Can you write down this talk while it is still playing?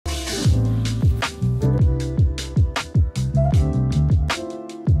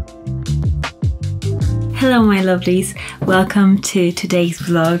Hello my lovelies, welcome to today's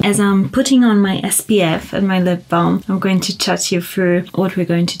vlog. As I'm putting on my SPF and my lip balm, I'm going to chat you through what we're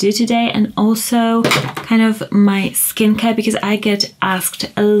going to do today and also kind of my skincare, because I get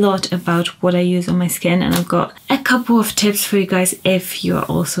asked a lot about what I use on my skin, and I've got a couple of tips for you guys if you're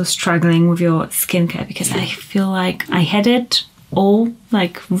also struggling with your skincare, because I feel like I had it all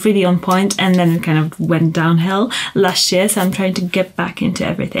like really on point and then it kind of went downhill last year, so I'm trying to get back into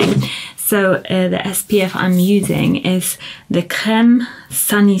everything. So the SPF I'm using is the Crème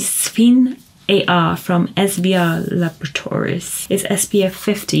Sanisfine AR from SVR Laboratories. It's SPF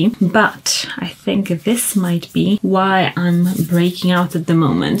 50, but I think this might be why I'm breaking out at the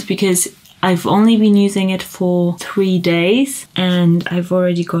moment, because I've only been using it for 3 days and I've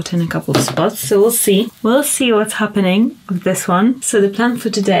already gotten a couple of spots, so we'll see. We'll see what's happening with this one. So the plan for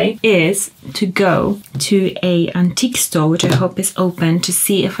today is to go to a antique store, which I hope is open, to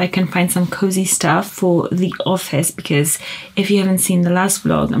see if I can find some cozy stuff for the office, because if you haven't seen the last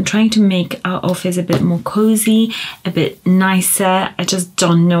vlog, I'm trying to make our office a bit more cozy, a bit nicer. I just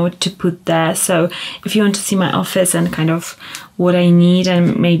don't know what to put there. So if you want to see my office and kind of what I need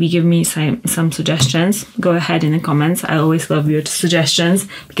and maybe give me some suggestions, go ahead in the comments. I always love your suggestions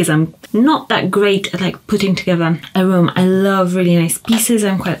because I'm not that great at like putting together a room. I love really nice pieces.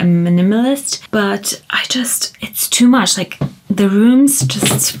 I'm quite a minimalist, but it's too much. Like the rooms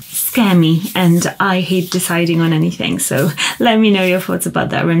just scare me and I hate deciding on anything. So let me know your thoughts about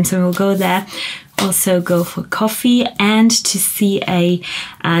that room. So we'll go there. Also go for coffee and to see a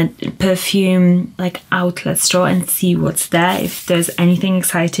perfume like outlet store and see what's there, if there's anything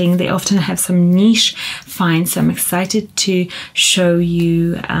exciting. They often have some niche finds, so I'm excited to show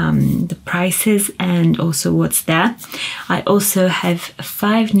you the prices and also what's there. I also have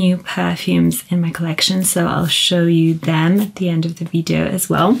 5 new perfumes in my collection, so I'll show you them at the end of the video as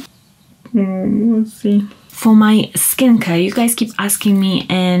well. Let's see. For my skincare, you guys keep asking me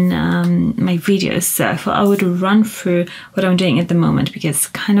in my videos, so I thought I would run through what I'm doing at the moment, because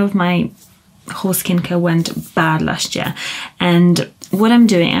kind of my whole skincare went bad last year. And what I'm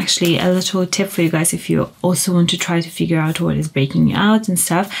doing, actually a little tip for you guys if you also want to try to figure out what is breaking you out and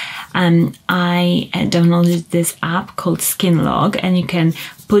stuff. I downloaded this app called Skin Log, and you can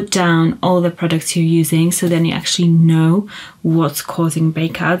put down all the products you're using, so then you actually know what's causing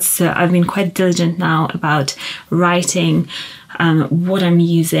breakouts. So I've been quite diligent now about writing what I'm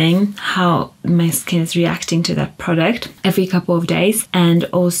using, how my skin is reacting to that product every couple of days, and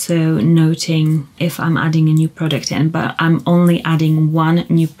also noting if I'm adding a new product in. But I'm only adding 1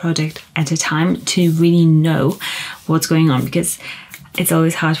 new product at a time to really know what's going on, because it's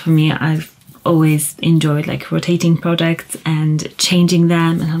always hard for me. I've always enjoyed like rotating products and changing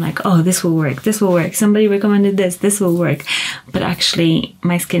them, and I'm like, oh, this will work, this will work, somebody recommended this will work, but actually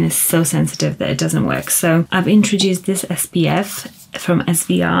my skin is so sensitive that it doesn't work. So I've introduced this SPF from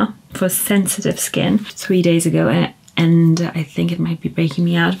SVR for sensitive skin 3 days ago, and I think it might be breaking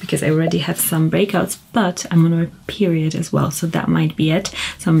me out because I already have some breakouts, but I'm on a period as well, so that might be it.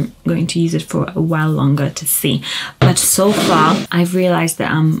 So I'm going to use it for a while longer to see. But so far I've realized that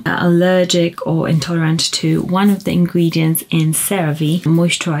I'm allergic or intolerant to one of the ingredients in CeraVe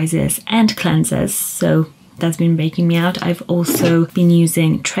moisturizers and cleansers, so that's been breaking me out. I've also been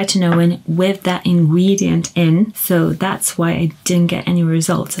using tretinoin with that ingredient in, so that's why I didn't get any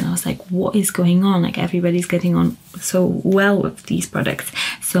results. And I was like, what is going on? Like everybody's getting on so well with these products.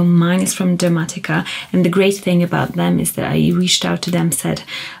 So mine is from Dermatica, and the great thing about them is that I reached out to them, said,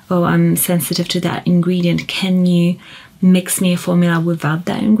 oh, I'm sensitive to that ingredient, can you mix me a formula without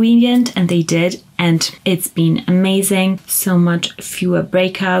that ingredient? And they did, and it's been amazing. So much fewer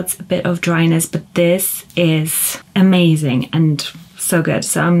breakouts, a bit of dryness, but this is amazing and so good.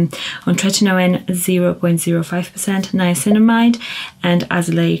 So I'm on tretinoin 0.05%, niacinamide, and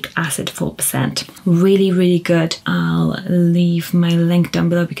azelaic acid 4%. Really, really good. I'll leave my link down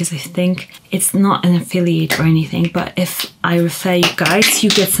below because I think it's not an affiliate or anything, but if I refer you guys, you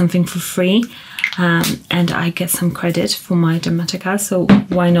get something for free. And I get some credit for my Dermatica, so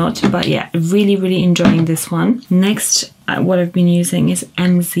why not? But yeah, really, really enjoying this one. Next, what I've been using is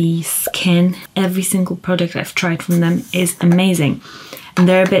MZ Skin. Every single product I've tried from them is amazing, and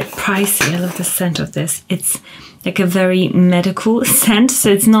they're a bit pricey. I love the scent of this. It's like a very medical scent,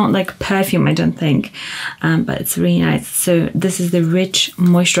 so it's not like perfume, I don't think, but it's really nice. So this is the Rich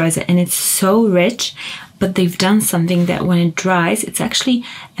Moisturizer, and it's so rich, but they've done something that when it dries, it's actually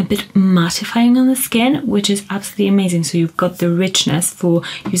a bit mattifying on the skin, which is absolutely amazing. So you've got the richness for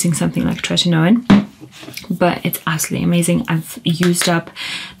using something like tretinoin, but it's absolutely amazing. I've used up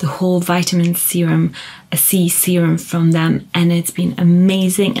the whole vitamin C serum from them, and it's been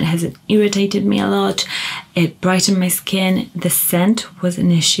amazing. It hasn't irritated me a lot. It brightened my skin. The scent was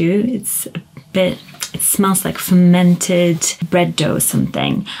an issue. It smells like fermented bread dough or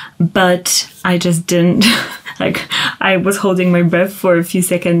something, but I just didn't like, I was holding my breath for a few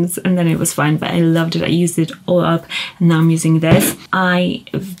seconds and then it was fine, but I loved it. I used it all up and now I'm using this.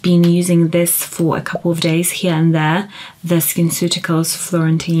 I've been using this for a couple of days here and there, the SkinCeuticals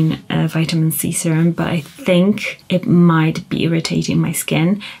Florentine vitamin C serum, but I think it might be irritating my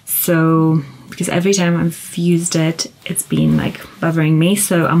skin. So because every time I've used it, it's been like bothering me.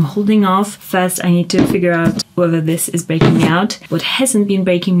 So I'm holding off. First, I need to figure out whether this is breaking me out. What hasn't been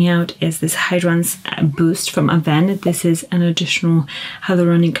breaking me out is this Hydrance Boost from Avène. This is an additional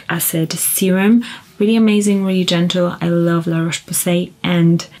hyaluronic acid serum. Really amazing, really gentle. I love La Roche-Posay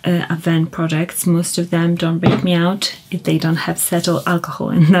and Avène products. Most of them don't break me out if they don't have cetyl alcohol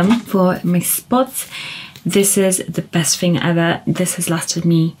in them. For my spots, this is the best thing ever. This has lasted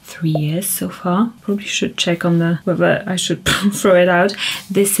me 3 years so far. Probably should check on whether I should throw it out.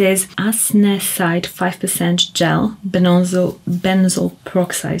 This is Anescide 5% gel, benzoyl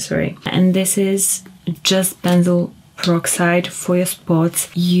peroxide, sorry. And this is just benzoyl peroxide for your spots.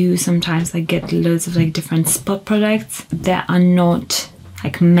 You sometimes like get loads of like different spot products that are not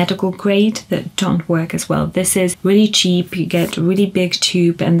like medical grade, that don't work as well. This is really cheap. You get a really big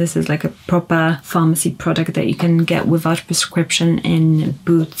tube, and this is like a proper pharmacy product that you can get without prescription in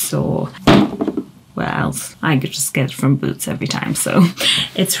Boots or where else. I could just get it from Boots every time. So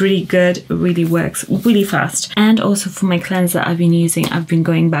it's really good. It really works really fast. And also for my cleanser I've been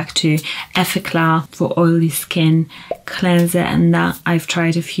going back to Effaclar for oily skin cleanser, and that I've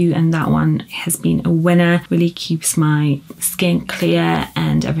tried a few and that one has been a winner. Really keeps my skin clear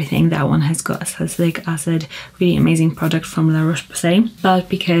and everything. That one has got salicylic acid. Really amazing product from La Roche-Posay. But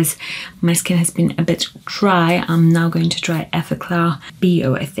because my skin has been a bit dry, I'm now going to try Effaclar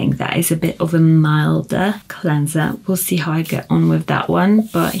Bio. I think that is a bit of a milder cleanser. We'll see how I get on with that one.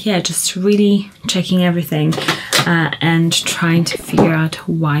 But yeah, just really checking everything and trying to figure out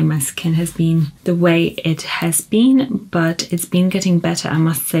why my skin has been the way it has been. But it's been getting better, I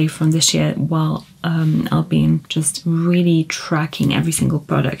must say, from this year, while I've been just really tracking every single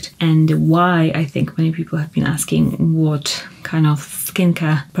product. And why I think many people have been asking what kind of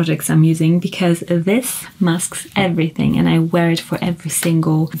skincare products I'm using, because this masks everything and I wear it for every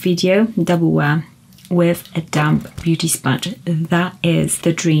single video, double wear, with a damp beauty sponge. That is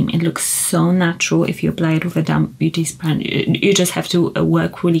the dream. It looks so natural if you apply it with a damp beauty sponge. You just have to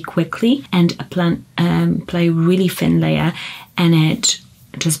work really quickly and apply a really thin layer, and it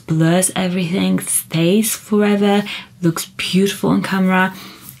just blurs everything, stays forever, looks beautiful on camera.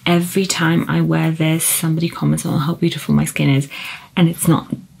 Every time I wear this, somebody comments on how beautiful my skin is, and it's not,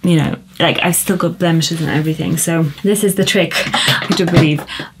 you know, like I've still got blemishes and everything. So this is the trick, I do believe.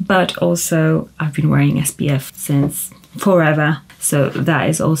 But also I've been wearing SPF since forever. So that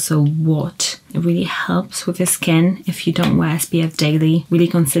is also what really helps with your skin. If you don't wear SPF daily, really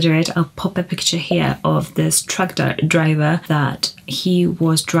consider it. I'll pop a picture here of this truck driver that he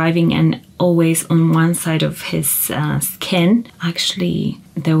was driving, and always on one side of his skin, actually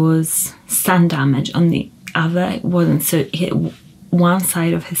there was sun damage. On the other, it wasn't. So one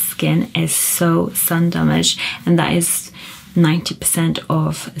side of his skin is so sun damaged, and that is 90%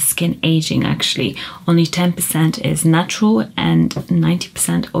 of skin aging. Actually only 10% is natural, and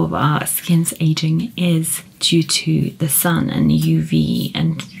 90% of our skin's aging is due to the sun and UV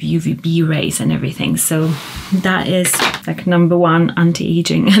and UVB rays and everything. So that is like #1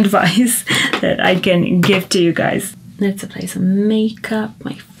 anti-aging advice that I can give to you guys. Let's apply some makeup,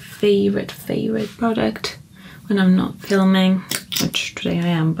 my favorite product when I'm not filming, which today I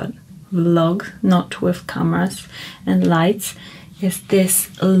am, but vlog, not with cameras and lights, is this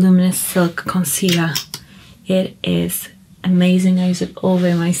Luminous Silk Concealer. It is amazing. I use it all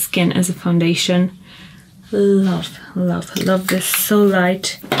over my skin as a foundation. Love this. So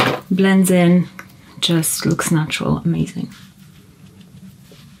light, blends in, just looks natural, amazing.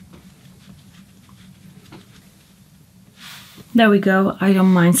 There we go. I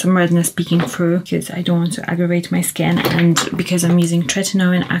don't mind some redness peeking through because I don't want to aggravate my skin, and because I'm using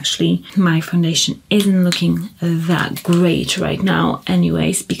tretinoin, actually my foundation isn't looking that great right now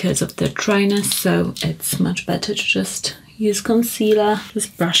anyways because of the dryness, so it's much better to just use concealer.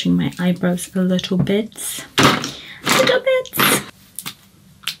 Just brushing my eyebrows a little bit.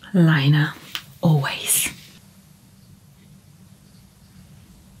 Liner, always.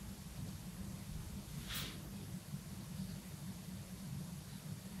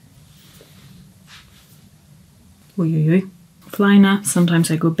 Liner. Sometimes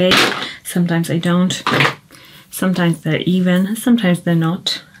I go big, sometimes I don't. Sometimes they're even, sometimes they're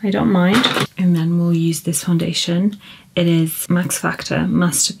not. I don't mind. And then we'll use this foundation. It is Max Factor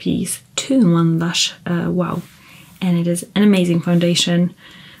Masterpiece 2-in-1 Lash Wow. And it is an amazing foundation.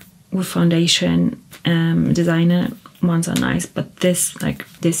 With foundation designer ones are nice, but this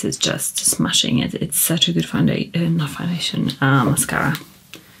is just smashing it. It's such a good mascara.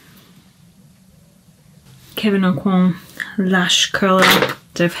 Kevyn Aucoin Lash Curler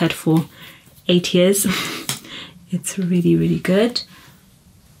that I've had for 8 years. It's really, really good.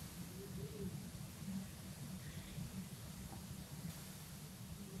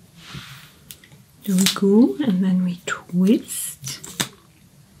 There we go, and then we twist,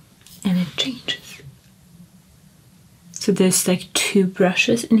 and it changes. So there's like 2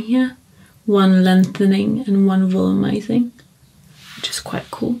 brushes in here, one lengthening and one volumizing, which is quite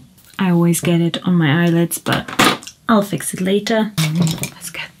cool. I always get it on my eyelids, but I'll fix it later.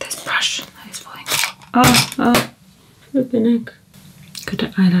 Let's get this brush that is falling. Oh, flipping neck. Got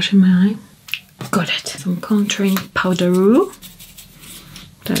the eyelash in my eye. Got it. Some contouring powder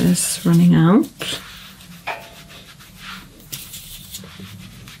that is running out.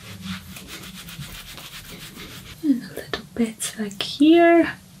 And a little bit like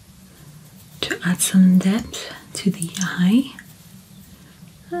here to add some depth to the eye.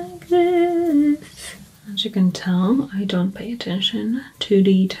 Like this. As you can tell, I don't pay attention to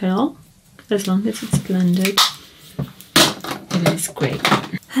detail. As long as it's blended, it is great.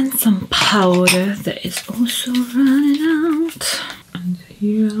 And some powder that is also running out. And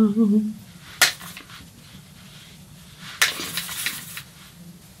here.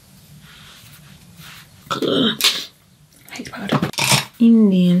 Hate powder.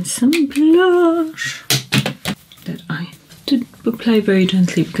 And then some blush that I did apply very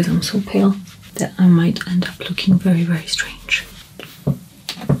gently because I'm so pale that I might end up looking very, very strange.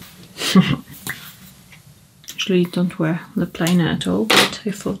 Usually don't wear lip liner at all, but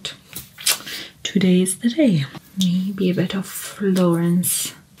I thought today is the day. Maybe a bit of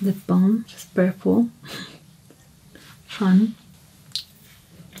Florence lip balm, just purple. Fun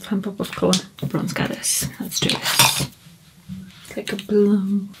pop of color. Bronze Goddess. Let's do this. It's like a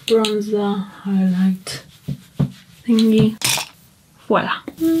blue bronzer highlight thingy. Voila.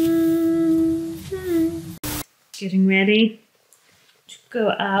 Getting ready to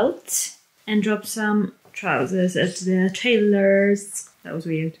go out and drop some trousers at the tailors. That was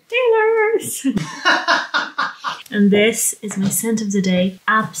weird. Tailors! And this is my scent of the day.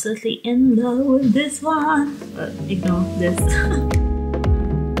 Absolutely in love with this one. But ignore this.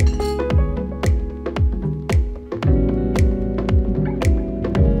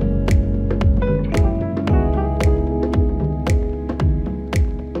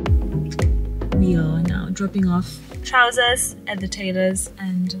 We are now dropping off trousers at the tailors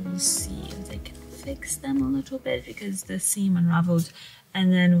and we'll see if they can fix them a little bit because the seam unraveled,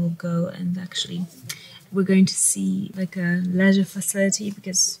 and then we'll go and actually we're going to see like a leisure facility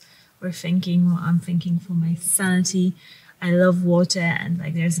because I'm thinking for my sanity. I love water and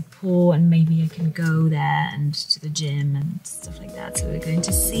like there's a pool and maybe I can go there and to the gym and stuff like that. So we're going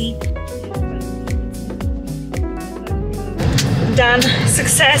to see. Done,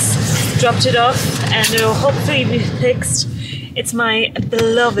 success, dropped it off and it'll hopefully be fixed. It's my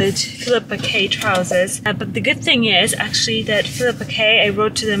beloved Philippa K trousers, but the good thing is actually that Philippa K, I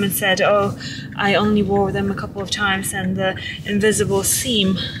wrote to them and said, oh, I only wore them a couple of times and the invisible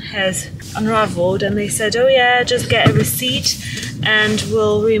seam has unraveled, and they said, oh yeah, just get a receipt and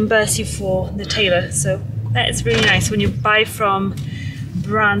we'll reimburse you for the tailor. So that is really nice when you buy from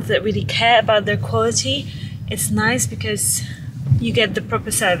brands that really care about their quality. It's nice because you get the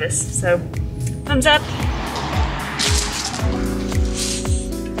proper service. So thumbs up.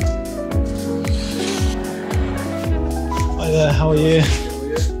 Hi there, how are you?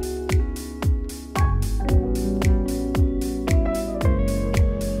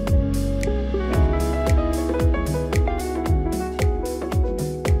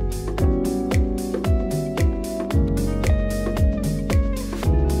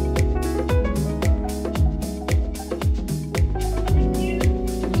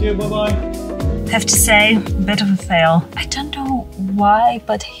 Thank you, bye-bye. Have to say, a bit of a fail. I don't know why,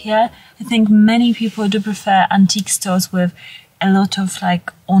 but here I think many people do prefer antique stores with a lot of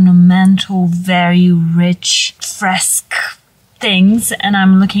like ornamental, very rich fresque things, and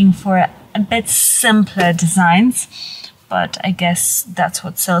I'm looking for a bit simpler designs, but I guess that's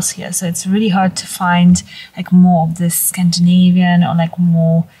what sells here. So it's really hard to find like more of this Scandinavian or like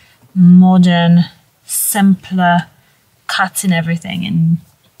more modern, simpler cuts and everything. And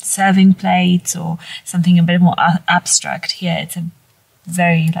serving plates or something a bit more abstract. Here it's a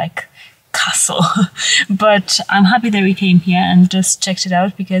very like castle. But I'm happy that we came here and just checked it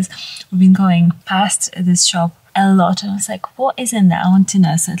out, because we've been going past this shop a lot and I was like, what is in there? I want to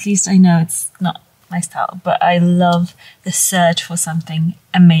know. So at least I know it's not my style, but I love the search for something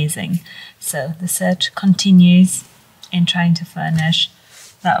amazing. So the search continues in trying to furnish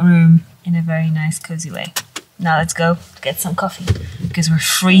that room in a very nice cozy way. Now let's go get some coffee because we're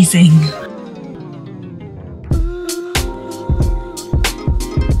freezing.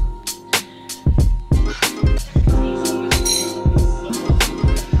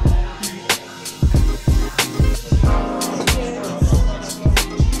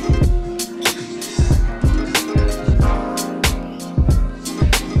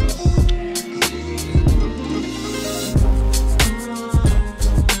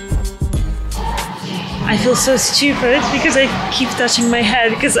 I feel so stupid because I keep touching my hair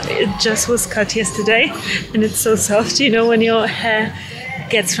because it just was cut yesterday and it's so soft. You know, when your hair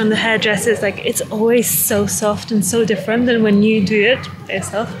gets from the hairdressers, like it's always so soft and so different than when you do it by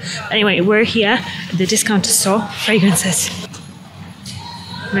yourself. Anyway, we're here at the discount store, fragrances.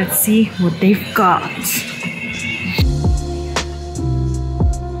 Let's see what they've got.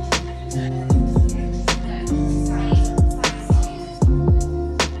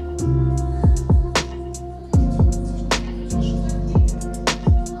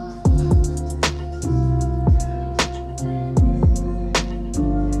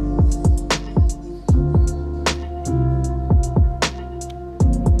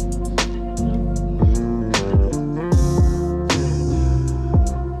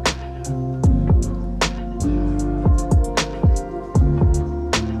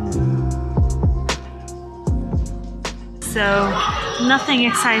 So nothing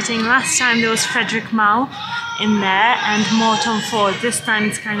exciting. Last time there was Frederic Malle in there and more Tom Ford. This time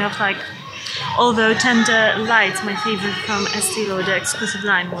it's kind of like, although Tender Lights, my favorite from Estee Lauder exclusive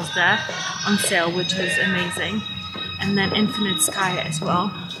line, was there on sale, which is amazing. And then Infinite Sky as well,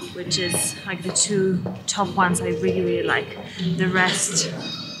 which is like the two top ones I really like. The rest,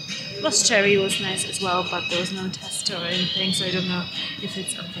 Lost Cherry was nice as well, but there was no tester or anything, so I don't know if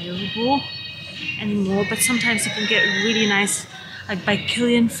it's available anymore. But sometimes you can get really nice, like by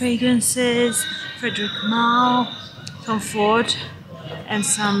Kilian fragrances, Frederic Malle, Tom Ford, and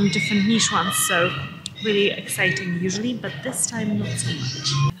some different niche ones. So really exciting usually, but this time not so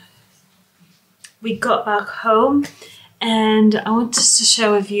much. We got back home and I wanted to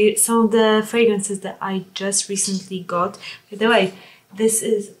share with you some of the fragrances that I just recently got. By the way, this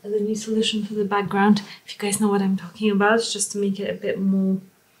is the new solution for the background, if you guys know what I'm talking about, just to make it a bit more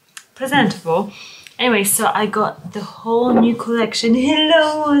presentable. Anyway, so I got the whole new collection.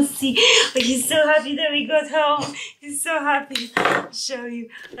 Hello, Mosi. Oh, he's so happy that we got home. He's so happy. I'll show you.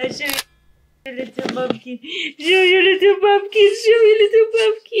 I'll show you. Little pumpkin. Show you little pumpkin. Show you little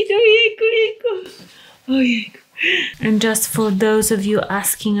pumpkin. Oh, yeko. Oh, yeko. And just for those of you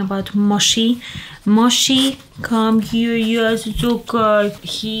asking about Moshi, come here. Yes, it's okay.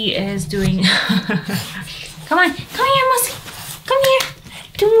 He is doing. Come on, come here, Mosi. Come here.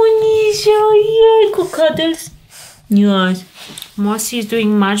 Cuddles. Yes. Moshi is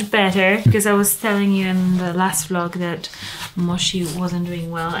doing much better because I was telling you in the last vlog that Moshi wasn't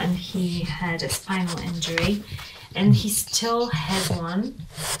doing well and he had a spinal injury, and he still has one,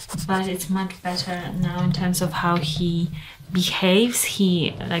 but it's much better now in terms of how he behaves.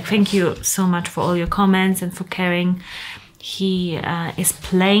 He, like, thank you so much for all your comments and for caring. He is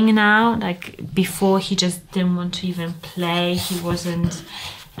playing now. Like before, he just didn't want to even play. He wasn't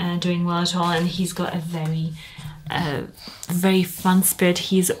doing well at all, and he's got a very fun spirit.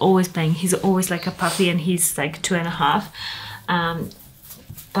 He's always playing. He's always like a puppy, and he's like 2.5.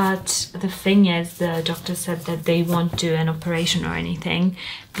 But the thing is, the doctor said that they won't do an operation or anything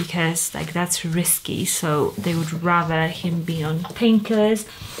because like that's risky. So they would rather him be on painkillers,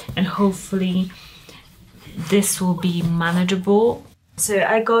 and hopefully this will be manageable. So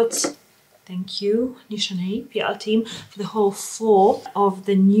I got, thank you, Nishane PR team, for the whole 4 of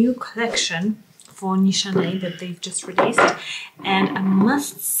the new collection for Nishane that they've just released. And I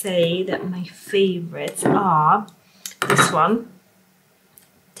must say that my favorites are this one,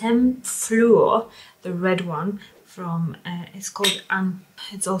 Thème Fleur, the red one from, it's called,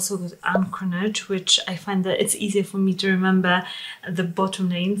 it's also called Ancrenage, which I find that it's easier for me to remember the bottom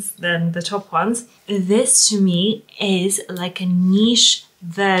names than the top ones. This to me is like a niche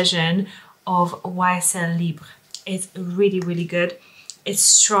version of YSL Libre. It's really, really good. It's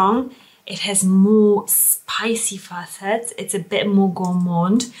strong. it has more spicy facets. It's a bit more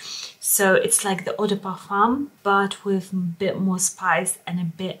gourmand. So it's like the eau de parfum, but with a bit more spice and a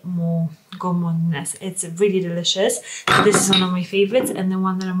bit more gourmandness. It's really delicious. So this is one of my favorites, and the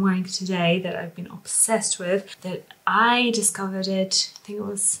one that I'm wearing today that I've been obsessed with, that I discovered it, I think it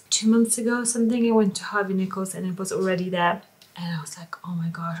was 2 months ago or something. I went to Harvey Nichols and it was already there. And I was like, oh my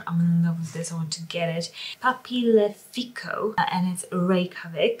gosh, I'm in love with this, I want to get it. Papy Le Fico, and it's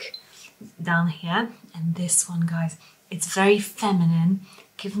Reykjavik down here. And this one, guys, it's very feminine.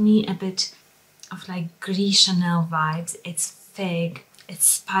 Give me a bit of like Gris Chanel vibes. It's fig, it's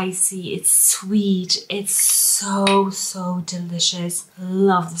spicy, it's sweet, it's so delicious.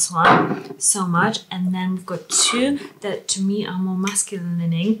 Love this one so much. And then we've got two that to me are more masculine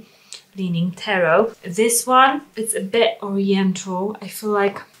leaning tarot. This one, it's a bit oriental. I feel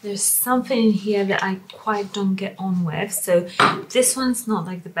like there's something in here that I quite don't get on with. So this one's not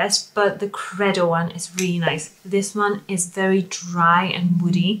like the best, but the Credo one is really nice. This one is very dry and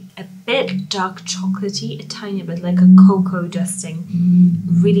woody, a bit dark chocolatey, a tiny bit like a cocoa dusting.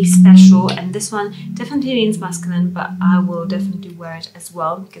 Really special. And this one definitely leans masculine, but I will definitely wear it as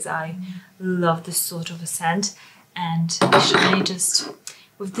well because I love this sort of a scent. And I just,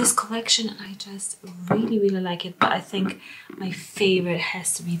 with this collection, I just really like it. But I think my favorite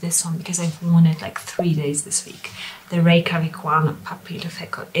has to be this one because I've worn it like 3 days this week. The Reykjavik one, Papy Le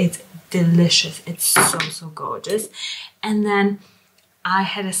Fico. It's delicious. It's so gorgeous. And then I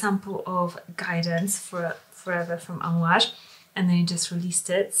had a sample of Guidance for Forever from Amouage, and they just released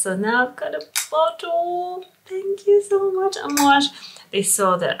it. So now I've got a bottle. Thank you so much, Amouage. They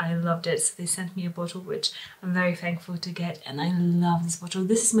saw that I loved it, so they sent me a bottle, which I'm very thankful to get. And I love this bottle.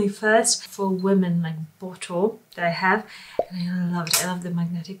 This is my first for women like bottle that I have, and I love it. I love the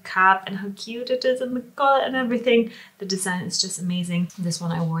magnetic cap and how cute it is, and the color and everything. The design is just amazing. This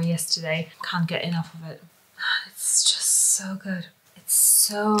one I wore yesterday. Can't get enough of it. It's just so good. It's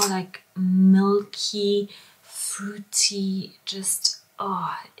so like milky, fruity, just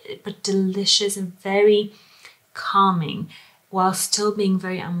but delicious and very calming, while still being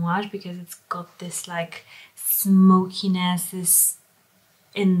very Amouage because it's got this like smokiness this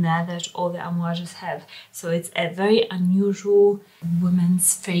in there that all the Amouages have. So it's a very unusual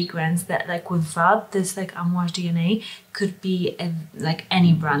women's fragrance that like without this like Amouage DNA could be like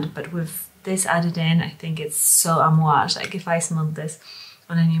any brand, but with this added in, I think it's so Amouage. Like if I smelled this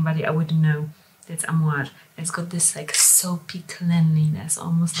on anybody, I wouldn't know it's Amouage. It's got this like soapy cleanliness,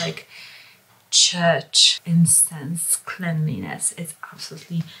 almost like church incense cleanliness. It's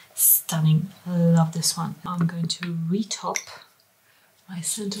absolutely stunning. I love this one. I'm going to retop my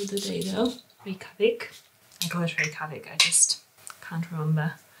scent of the day though. Reykjavik. I call it Reykjavik, I just can't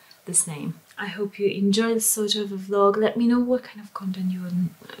remember this name. I hope you enjoy this sort of a vlog. Let me know what kind of content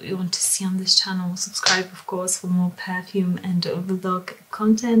you want to see on this channel. Subscribe of course for more perfume and vlog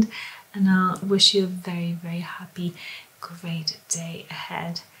content, and I'll wish you a very happy, great day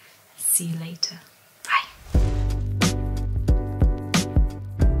ahead. See you later.